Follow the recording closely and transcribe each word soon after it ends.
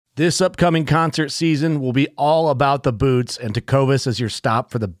This upcoming concert season will be all about the boots, and Tecovas is your stop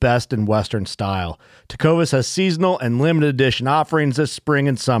for the best in Western style. Tecovas has seasonal and limited edition offerings this spring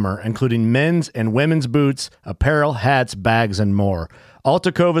and summer, including men's and women's boots, apparel, hats, bags, and more. All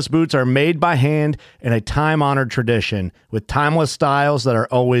Tecovas boots are made by hand in a time-honored tradition with timeless styles that are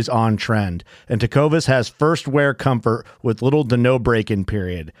always on trend. And Tecovas has first wear comfort with little to no break-in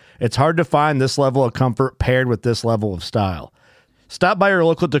period. It's hard to find this level of comfort paired with this level of style. Stop by your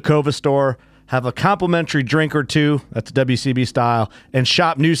local Tecovas store, have a complimentary drink or two, that's WCB style, and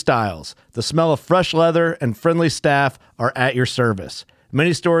shop new styles. The smell of fresh leather and friendly staff are at your service.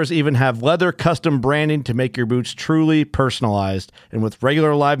 Many stores even have leather custom branding to make your boots truly personalized. And with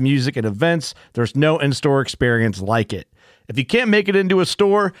regular live music and events, there's no in-store experience like it. If you can't make it into a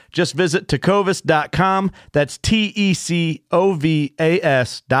store, just visit tecovas.com. That's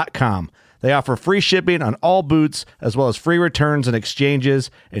TECOVAS.com. They offer free shipping on all boots, as well as free returns and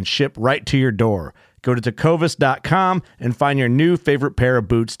exchanges, and ship right to your door. Go to tecovas.com and find your new favorite pair of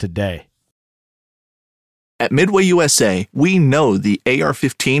boots today. At Midway USA, we know the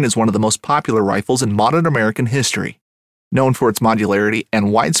AR-15 is one of the most popular rifles in modern American history. Known for its modularity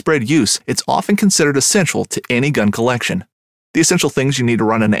and widespread use, it's often considered essential to any gun collection. The essential things you need to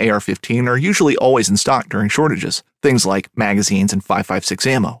run an AR-15 are usually always in stock during shortages, things like magazines and 5.56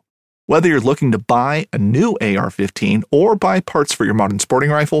 ammo. Whether you're looking to buy a new AR-15 or buy parts for your modern sporting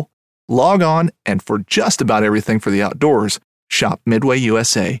rifle, log on and for just about everything for the outdoors, shop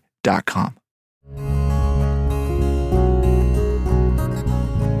MidwayUSA.com.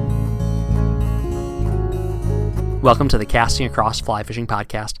 Welcome to the Casting Across Fly Fishing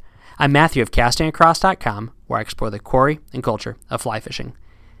Podcast. I'm Matthew of CastingAcross.com, where I explore the quarry and culture of fly fishing.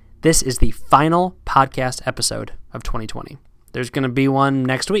 This is the final podcast episode of 2020. There's going to be one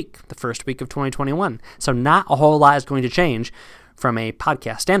next week, the first week of 2021. So not a whole lot is going to change from a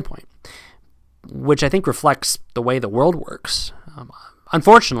podcast standpoint, which I think reflects the way the world works.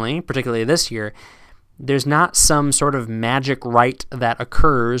 Unfortunately, particularly this year, there's not some sort of magic rite that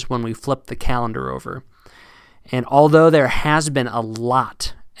occurs when we flip the calendar over. And although there has been a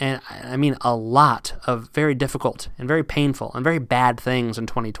lot, and I mean a lot of very difficult and very painful and very bad things in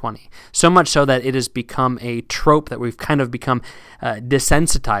 2020, so much so that it has become a trope that we've kind of become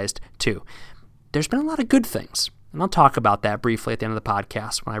desensitized to, there's been a lot of good things. And I'll talk about that briefly at the end of the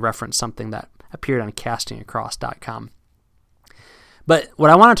podcast when I reference something that appeared on castingacross.com. But what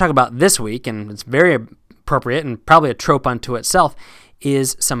I want to talk about this week, and it's very appropriate and probably a trope unto itself,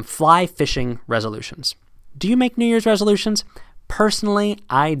 is some fly fishing resolutions. Do you make New Year's resolutions? Personally,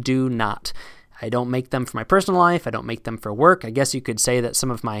 I do not. I don't make them for my personal life. I don't make them for work. I guess you could say that some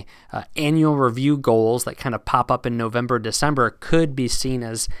of my annual review goals that kind of pop up in November, December could be seen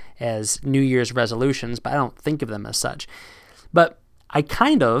as New Year's resolutions, but I don't think of them as such. But I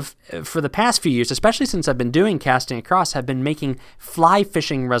kind of, for the past few years, especially since I've been doing Casting Across, have been making fly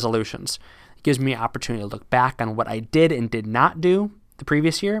fishing resolutions. It gives me an opportunity to look back on what I did and did not do the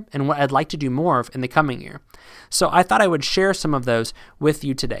previous year and what I'd like to do more of in the coming year. So I thought I would share some of those with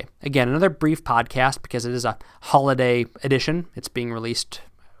you today. Again, another brief podcast because it is a holiday edition. It's being released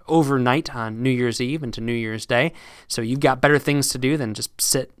overnight on New Year's Eve into New Year's Day. So you've got better things to do than just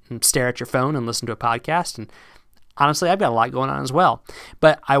sit and stare at your phone and listen to a podcast. And honestly, I've got a lot going on as well.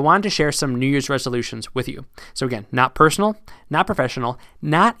 But I wanted to share some New Year's resolutions with you. So again, not personal, not professional,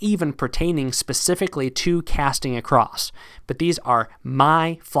 not even pertaining specifically to Casting Across, but these are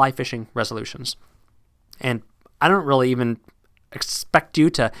my fly fishing resolutions. And I don't really even expect you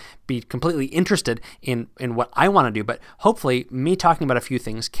to be completely interested in what I want to do, but hopefully me talking about a few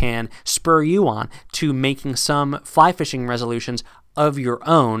things can spur you on to making some fly fishing resolutions of your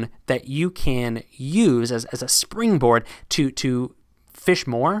own that you can use as a springboard to fish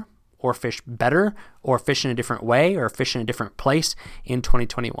more or fish better or fish in a different way or fish in a different place in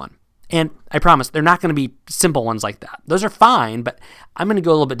 2021. And I promise they're not going to be simple ones like that. Those are fine, but I'm going to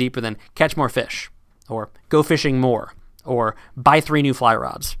go a little bit deeper than catch more fish or go fishing more or buy 3 new fly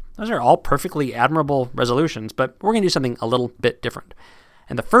rods. Those are all perfectly admirable resolutions, but we're going to do something a little bit different.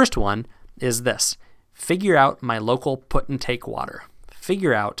 And the first one is this: figure out my local put and take water.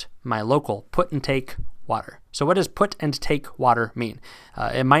 Figure out my local put and take water. So what does put and take water mean?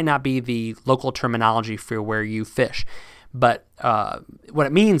 It might not be the local terminology for where you fish, but what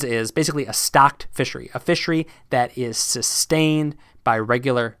it means is basically a stocked fishery, a fishery that is sustained by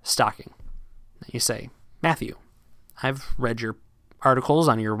regular stocking. You say, Matthew, I've read your articles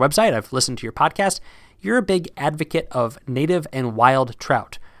on your website. I've listened to your podcast. You're a big advocate of native and wild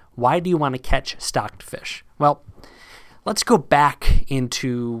trout. Why do you want to catch stocked fish? Well, let's go back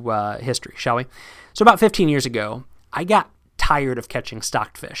into history, shall we? So about 15 years ago, I got tired of catching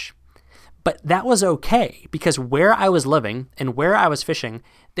stocked fish. But that was okay because where I was living and where I was fishing,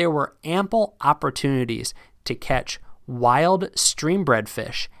 there were ample opportunities to catch wild stream-bred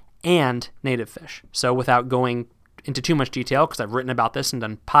fish and native fish. So without going into too much detail, because I've written about this and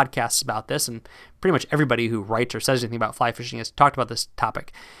done podcasts about this, and pretty much everybody who writes or says anything about fly fishing has talked about this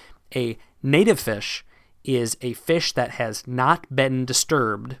topic. A native fish is a fish that has not been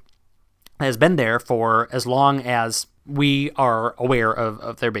disturbed, has been there for as long as we are aware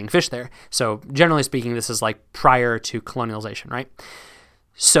of there being fish there. So generally speaking, this is like prior to colonialization, right?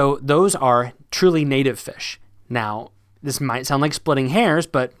 So those are truly native fish. Now, this might sound like splitting hairs,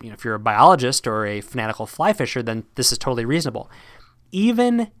 but if you're a biologist or a fanatical fly fisher, then this is totally reasonable.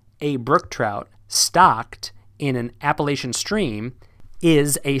 Even a brook trout stocked in an Appalachian stream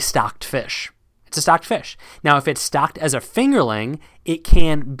is a stocked fish. It's a stocked fish. Now, if it's stocked as a fingerling, it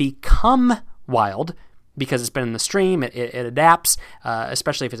can become wild because it's been in the stream. It adapts,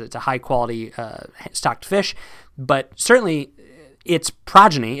 especially if it's a high-quality stocked fish. But certainly, its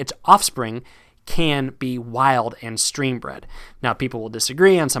progeny, its offspring, can be wild and stream-bred. Now, people will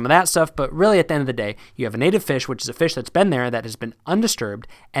disagree on some of that stuff, but really at the end of the day, you have a native fish, which is a fish that's been there, that has been undisturbed,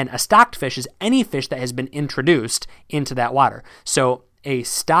 and a stocked fish is any fish that has been introduced into that water. So a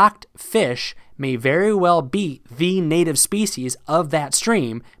stocked fish may very well be the native species of that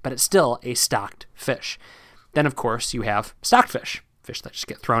stream, but it's still a stocked fish. Then, of course, you have stocked fish that just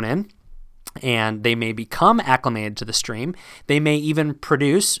get thrown in, and they may become acclimated to the stream. They may even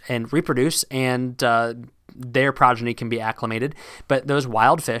produce and reproduce, and their progeny can be acclimated. But those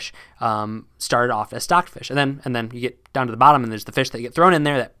wild fish started off as stocked fish, and then you get down to the bottom, and there's the fish that get thrown in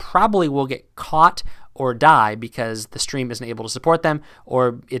there that probably will get caught or die because the stream isn't able to support them,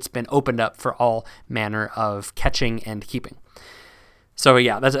 or it's been opened up for all manner of catching and keeping. So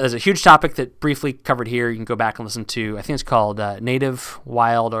yeah, that's a huge topic that briefly covered here. You can go back and listen to, I think it's called Native,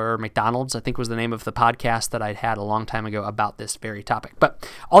 Wild, or McDonald's, I think was the name of the podcast that I'd had a long time ago about this very topic. But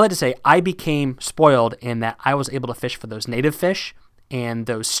all that to say, I became spoiled in that I was able to fish for those native fish and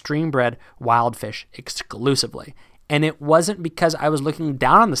those stream-bred wild fish exclusively. And it wasn't because I was looking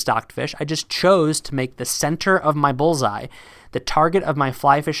down on the stocked fish. I just chose to make the center of my bullseye, the target of my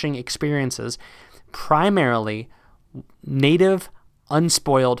fly fishing experiences, primarily native,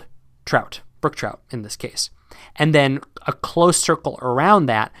 unspoiled trout, brook trout in this case. And then a close circle around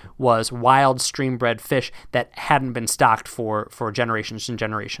that was wild stream-bred fish that hadn't been stocked for generations and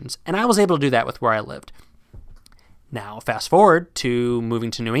generations. And I was able to do that with where I lived. Now, fast forward to moving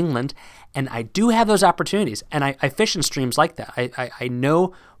to New England, and I do have those opportunities, and I fish in streams like that. I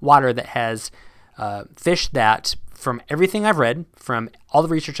know water that has fish that, from everything I've read, from all the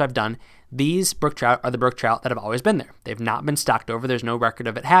research I've done, these brook trout are the brook trout that have always been there. They've not been stocked over. There's no record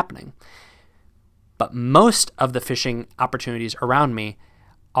of it happening. But most of the fishing opportunities around me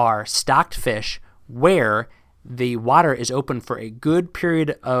are stocked fish where the water is open for a good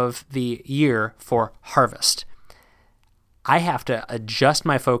period of the year for harvest. I have to adjust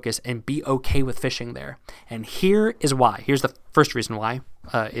my focus and be okay with fishing there. And here is why. Here's the first reason why,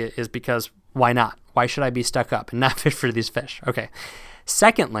 is because why not? Why should I be stuck up and not fish for these fish? Okay.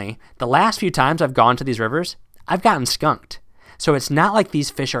 Secondly, the last few times I've gone to these rivers, I've gotten skunked. So it's not like these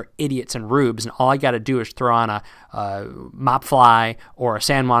fish are idiots and rubes and all I got to do is throw on a mop fly or a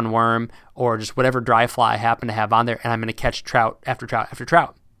San Juan worm or just whatever dry fly I happen to have on there, and I'm going to catch trout after trout after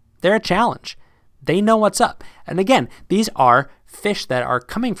trout. They're a challenge. They know what's up. And again, these are fish that are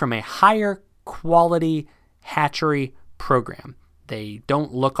coming from a higher quality hatchery program. They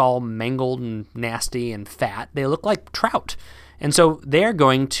don't look all mangled and nasty and fat. They look like trout. And so they're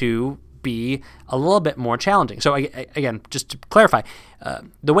going to be a little bit more challenging. So again, just to clarify,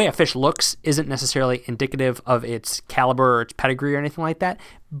 the way a fish looks isn't necessarily indicative of its caliber or its pedigree or anything like that,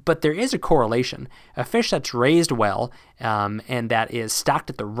 but there is a correlation. A fish that's raised well and that is stocked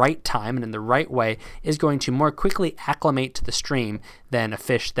at the right time and in the right way is going to more quickly acclimate to the stream than a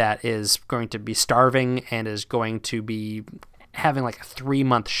fish that is going to be starving and is going to be having like a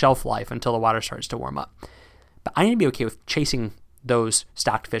 3-month shelf life until the water starts to warm up. But I need to be okay with chasing those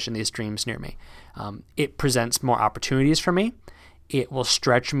stocked fish in these streams near me. It presents more opportunities for me. It will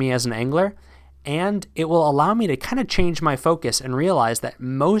stretch me as an angler, and it will allow me to kind of change my focus and realize that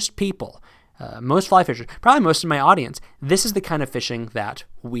most people, most fly fishers, probably most of my audience, this is the kind of fishing that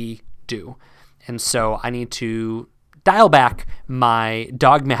we do. And so I need to dial back my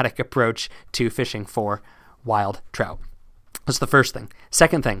dogmatic approach to fishing for wild trout. That's the first thing.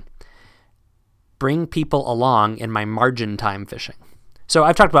 Second thing, bring people along in my margin time fishing. So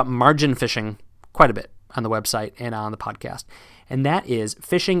I've talked about margin fishing quite a bit on the website and on the podcast. and that is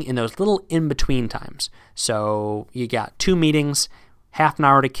fishing in those little in-between times. So you got 2 meetings, half an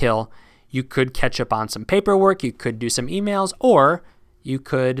hour to kill. You could catch up on some paperwork, you could do some emails, or you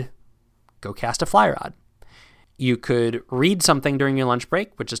could go cast a fly rod. You could read something during your lunch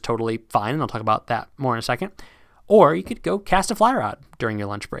break, which is totally fine, and I'll talk about that more in a second. Or you could go cast a fly rod during your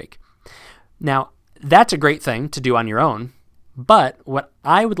lunch break. Now, that's a great thing to do on your own, but what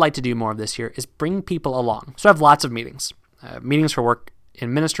I would like to do more of this year is bring people along. So I have lots of meetings. Meetings for work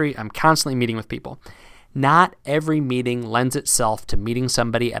in ministry, I'm constantly meeting with people. Not every meeting lends itself to meeting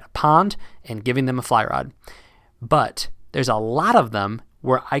somebody at a pond and giving them a fly rod, but there's a lot of them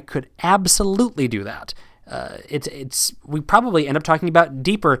where I could absolutely do that. We probably end up talking about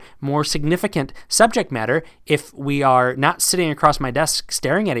deeper, more significant subject matter if we are not sitting across my desk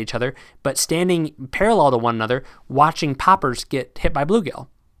staring at each other, but standing parallel to one another, watching poppers get hit by bluegill.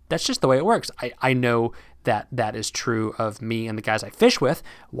 That's just the way it works. I know that is true of me and the guys I fish with.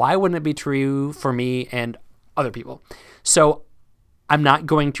 Why wouldn't it be true for me and other people? So I'm not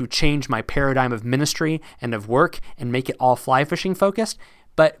going to change my paradigm of ministry and of work and make it all fly fishing focused,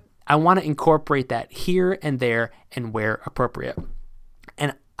 but I want to incorporate that here and there and where appropriate.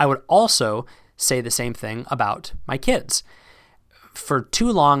 And I would also say the same thing about my kids. For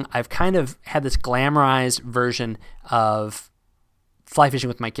too long, I've kind of had this glamorized version of fly fishing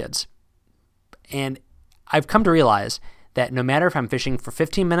with my kids. And I've come to realize that no matter if I'm fishing for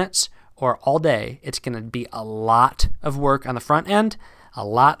 15 minutes or all day, it's going to be a lot of work on the front end, a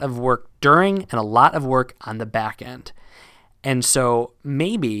lot of work during, and a lot of work on the back end. And so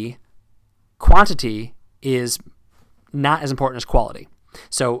maybe quantity is not as important as quality.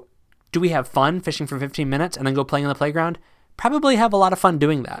 So do we have fun fishing for 15 minutes and then go playing on the playground? Probably have a lot of fun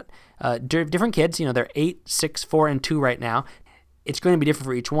doing that. Different kids, they're 8, 6, 4, and 2 right now. It's going to be different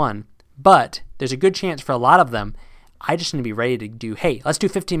for each one, but there's a good chance for a lot of them, I just need to be ready to do, hey, let's do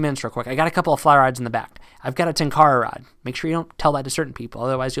 15 minutes real quick. I got a couple of fly rods in the back. I've got a Tenkara rod. Make sure you don't tell that to certain people,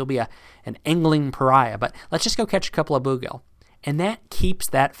 otherwise you'll be an angling pariah. But let's just go catch a couple of bluegill. And that keeps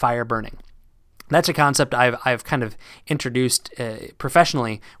that fire burning. That's a concept I've kind of introduced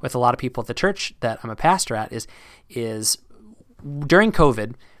professionally with a lot of people at the church that I'm a pastor at is during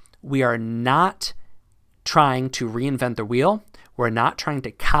COVID, we are not trying to reinvent the wheel. We're not trying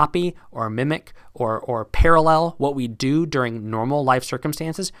to copy or mimic or parallel what we do during normal life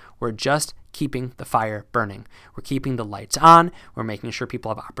circumstances. We're just keeping the fire burning. We're keeping the lights on. We're making sure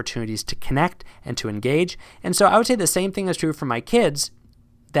people have opportunities to connect and to engage. And so I would say the same thing is true for my kids,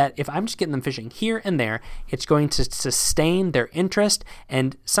 that if I'm just getting them fishing here and there, it's going to sustain their interest.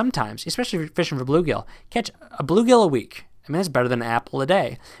 And sometimes, especially if you're fishing for bluegill, catch a bluegill a week. I mean, that's better than an apple a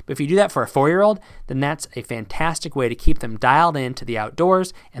day. But if you do that for a 4-year-old, then that's a fantastic way to keep them dialed into the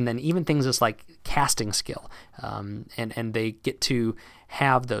outdoors, and then even things just like casting skill. And they get to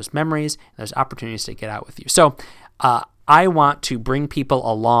have those memories, those opportunities to get out with you. So I want to bring people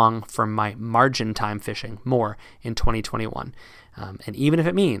along for my margin time fishing more in 2021. And even if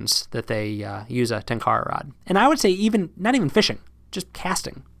it means that they use a Tenkara rod. And I would say not even fishing, just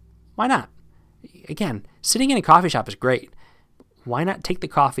casting. Why not? Again, sitting in a coffee shop is great. Why not take the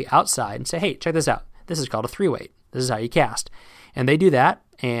coffee outside and say, hey, check this out. This is called a 3-weight. This is how you cast. And they do that,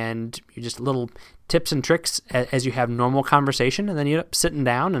 and you just little tips and tricks as you have normal conversation, and then you end up sitting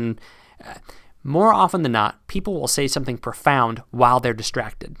down, and more often than not, people will say something profound while they're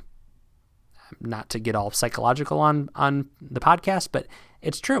distracted. Not to get all psychological on the podcast, but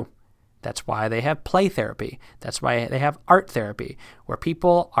it's true. That's why they have play therapy. That's why they have art therapy, where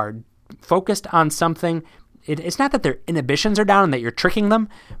people are focused on something. It's not that their inhibitions are down and that you're tricking them,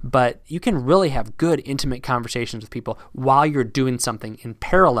 but you can really have good, intimate conversations with people while you're doing something in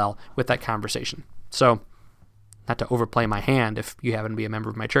parallel with that conversation. So, not to overplay my hand if you happen to be a member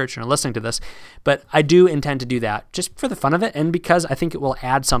of my church and are listening to this, but I do intend to do that just for the fun of it and because I think it will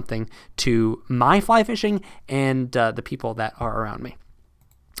add something to my fly fishing and the people that are around me.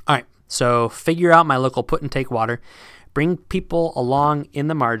 All right, so figure out my local put and take water. Bring people along in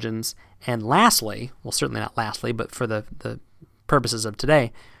the margins. And lastly, well, certainly not lastly, but for the purposes of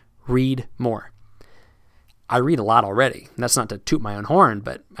today, read more. I read a lot already. And that's not to toot my own horn,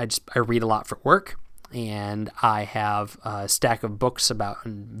 but I read a lot for work. And I have a stack of books about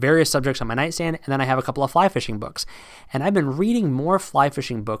various subjects on my nightstand. And then I have a couple of fly fishing books. And I've been reading more fly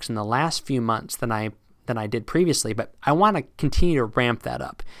fishing books in the last few months than I did previously, but I want to continue to ramp that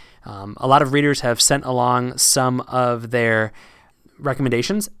up. A lot of readers have sent along some of their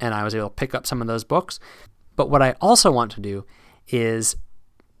recommendations, and I was able to pick up some of those books. But what I also want to do is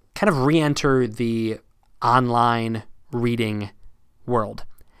kind of re-enter the online reading world.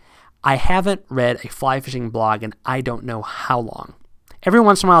 I haven't read a fly fishing blog in I don't know how long. Every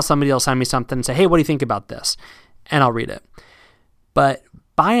once in a while, somebody will send me something and say, hey, what do you think about this? And I'll read it. But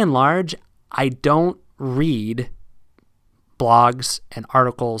by and large, I don't read blogs and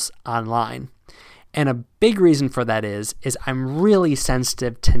articles online. And a big reason for that is I'm really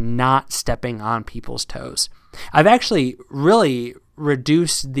sensitive to not stepping on people's toes. I've actually really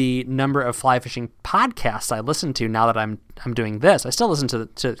reduced the number of fly fishing podcasts I listen to now that I'm doing this. I still listen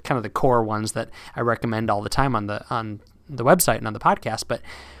to kind of the core ones that I recommend all the time on the website and on the podcast, but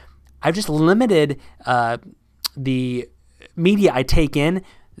I've just limited the media I take in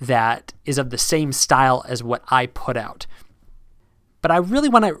that is of the same style as what I put out. But I really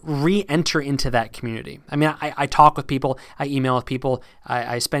want to re-enter into that community. I mean, I talk with people, I email with people,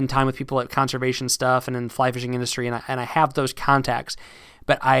 I spend time with people at conservation stuff and in the fly fishing industry, and I have those contacts.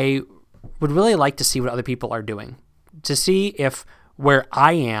 But I would really like to see what other people are doing, to see if where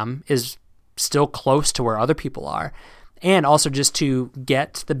I am is still close to where other people are, and also just to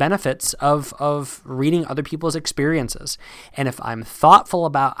get the benefits of reading other people's experiences. And if I'm thoughtful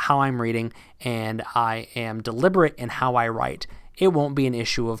about how I'm reading and I am deliberate in how I write, it won't be an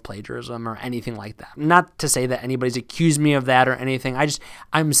issue of plagiarism or anything like that. Not to say that anybody's accused me of that or anything.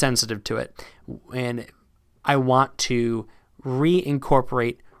 I'm sensitive to it. And I want to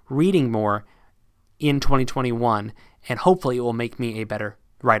reincorporate reading more in 2021, and hopefully it will make me a better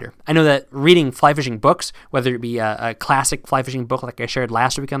writer. I know that reading fly fishing books, whether it be a classic fly fishing book like I shared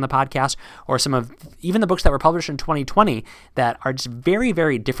last week on the podcast, or some of even the books that were published in 2020 that are just very,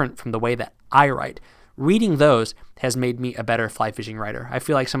 very different from the way that I write, reading those has made me a better fly fishing writer. I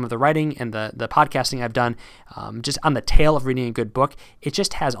feel like some of the writing and the podcasting I've done, just on the tail of reading a good book, it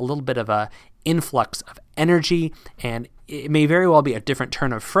just has a little bit of a influx of energy, and it may very well be a different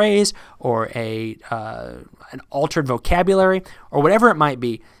turn of phrase or an altered vocabulary or whatever it might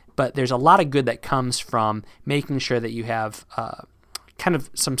be. But there's a lot of good that comes from making sure that you have kind of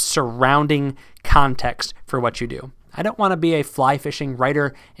some surrounding context for what you do. I don't want to be a fly fishing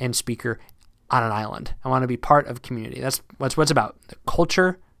writer and speaker on an island. I want to be part of community. That's what's about, the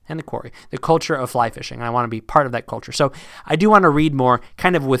culture and the quarry, the culture of fly fishing. And I want to be part of that culture. So I do want to read more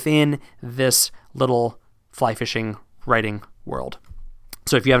kind of within this little fly fishing writing world.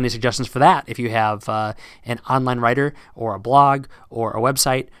 So if you have any suggestions for that, if you have an online writer or a blog or a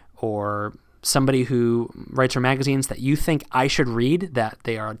website or somebody who writes for magazines that you think I should read, that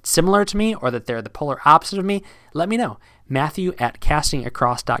they are similar to me or that they're the polar opposite of me, let me know.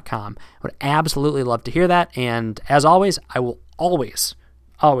 Matthew@castingacross.com. I would absolutely love to hear that. And as always, I will always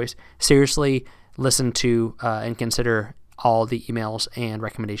seriously listen to and consider all the emails and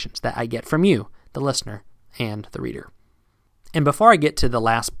recommendations that I get from you, the listener, and the reader. And before I get to the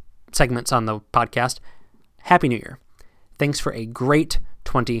last segments on the podcast, Happy New Year. Thanks for a great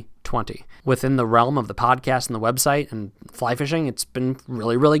 2020. Within the realm of the podcast and the website and fly fishing, it's been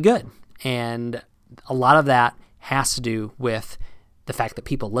really, really good. And a lot of that has to do with the fact that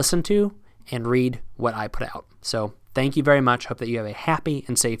people listen to and read what I put out. So thank you very much. Hope that you have a happy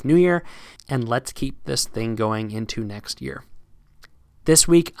and safe New Year, and let's keep this thing going into next year. This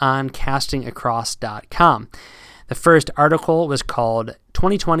week on castingacross.com, the first article was called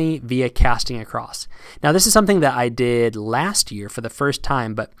 2020 via Casting Across. Now, this is something that I did last year for the first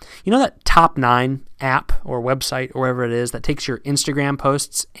time, but you know that Top 9 app or website or whatever it is that takes your Instagram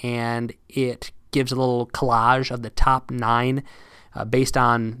posts and it gives a little collage of the top 9 based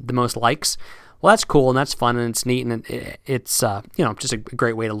on the most likes? Well, that's cool and that's fun and it's neat and it's just a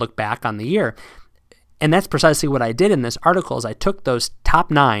great way to look back on the year. And that's precisely what I did in this article. Is I took those top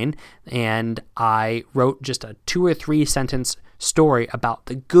 9 and I wrote just a 2 or 3 sentence story about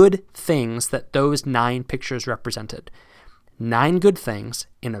the good things that those 9 pictures represented. 9 good things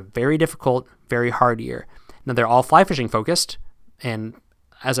in a very difficult, very hard year. Now, they're all fly fishing focused, and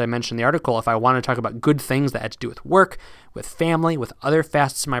as I mentioned in the article, if I want to talk about good things that had to do with work, with family, with other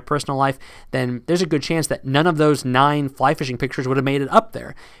facets of my personal life, then there's a good chance that none of those 9 fly fishing pictures would have made it up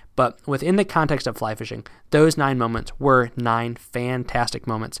there. But within the context of fly fishing, those 9 moments were 9 fantastic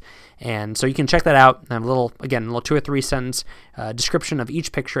moments. And so you can check that out. I have a little 2 or 3 sentence description of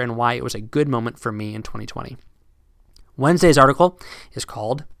each picture and why it was a good moment for me in 2020. Wednesday's article is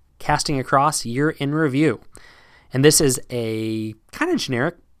called Casting Across Year in Review. And this is a kind of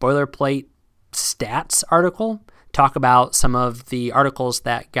generic boilerplate stats article. Talk about some of the articles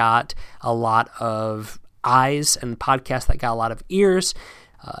that got a lot of eyes and podcasts that got a lot of ears,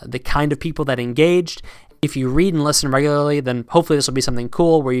 the kind of people that engaged. If you read and listen regularly, then hopefully this will be something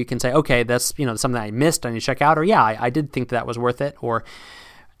cool where you can say, okay, that's something I missed, I need to check out, or yeah, I did think that was worth it, or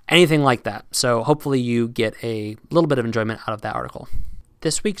anything like that. So hopefully you get a little bit of enjoyment out of that article.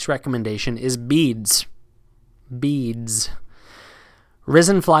 this week's recommendation is beads. Beads.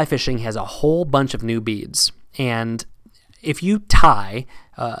 Risen Fly Fishing has a whole bunch of new beads, and if you tie,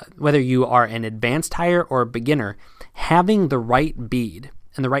 whether you are an advanced tyer or a beginner, having the right bead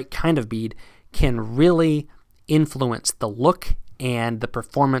and the right kind of bead can really influence the look and the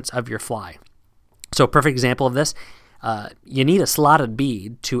performance of your fly. So a perfect example of this, you need a slotted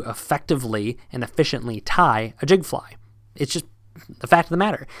bead to effectively and efficiently tie a jig fly. It's just the fact of the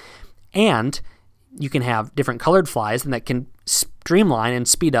matter. And you can have different colored flies, and that can streamline and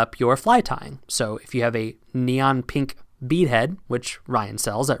speed up your fly tying. So if you have a neon pink bead head, which Ryan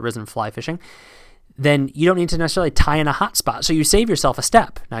sells at Risen Fly Fishing, then you don't need to necessarily tie in a hot spot. So you save yourself a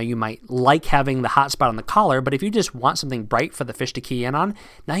step. Now you might like having the hot spot on the collar, but if you just want something bright for the fish to key in on,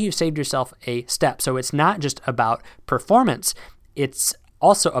 now you've saved yourself a step. So it's not just about performance, it's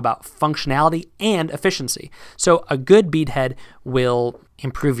also about functionality and efficiency. So a good bead head will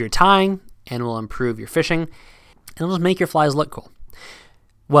improve your tying and will improve your fishing, and it'll just make your flies look cool.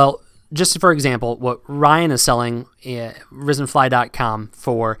 Well, just for example, what Ryan is selling at risenfly.com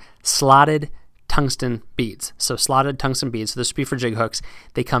for slotted tungsten beads. So slotted tungsten beads. So this would be for jig hooks.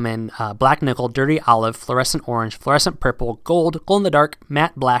 They come in black nickel, dirty olive, fluorescent orange, fluorescent purple, gold, glow in the dark,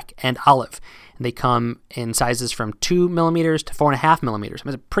 matte black, and olive. And they come in sizes from 2 millimeters to 4.5 millimeters.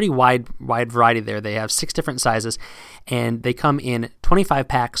 It's a pretty wide variety there. They have 6 different sizes, and they come in 25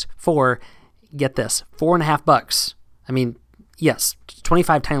 packs for, get this, $4.50. I mean, yes,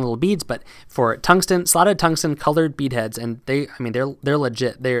 25 tiny little beads, but for tungsten, slotted tungsten colored bead heads, and they're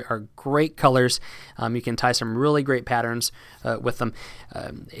legit. They are great colors. You can tie some really great patterns with them.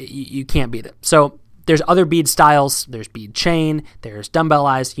 You can't beat it. So there's other bead styles. There's bead chain. There's dumbbell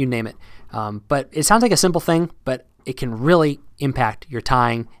eyes. You name it. But it sounds like a simple thing, but it can really impact your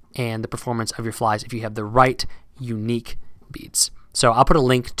tying and the performance of your flies if you have the right unique beads. So I'll put a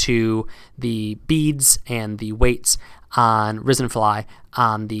link to the beads and the weights on Risen Fly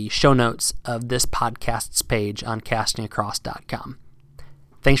on the show notes of this podcast's page on castingacross.com.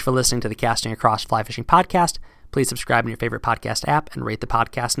 Thanks for listening to the Casting Across Fly Fishing Podcast. Please subscribe in your favorite podcast app and rate the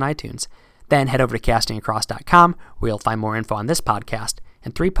podcast in iTunes. Then head over to castingacross.com, where you'll find more info on this podcast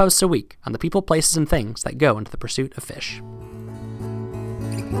and 3 posts a week on the people, places, and things that go into the pursuit of fish.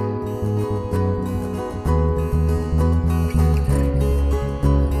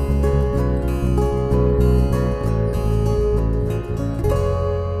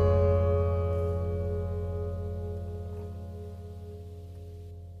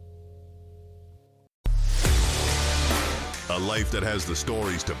 A life that has the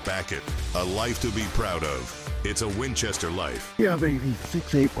stories to back it. A life to be proud of. It's a Winchester life. Yeah, baby.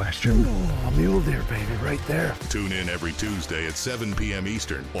 6'8" Western. Oh, mule deer, baby, right there. Tune in every Tuesday at 7 p.m.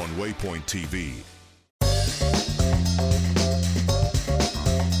 Eastern on Waypoint TV.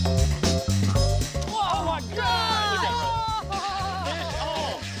 Oh my God!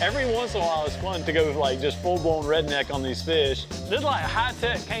 Every once in a while, it's fun to go like just full-blown redneck on these fish. This is like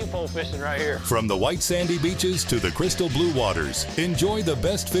high-tech cane pole fishing right here. From the white sandy beaches to the crystal blue waters, enjoy the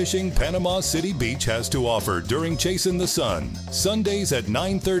best fishing Panama City Beach has to offer during Chasing the Sun. Sundays at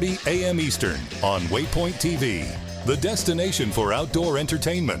 9:30 a.m. Eastern on Waypoint TV, the destination for outdoor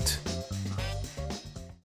entertainment.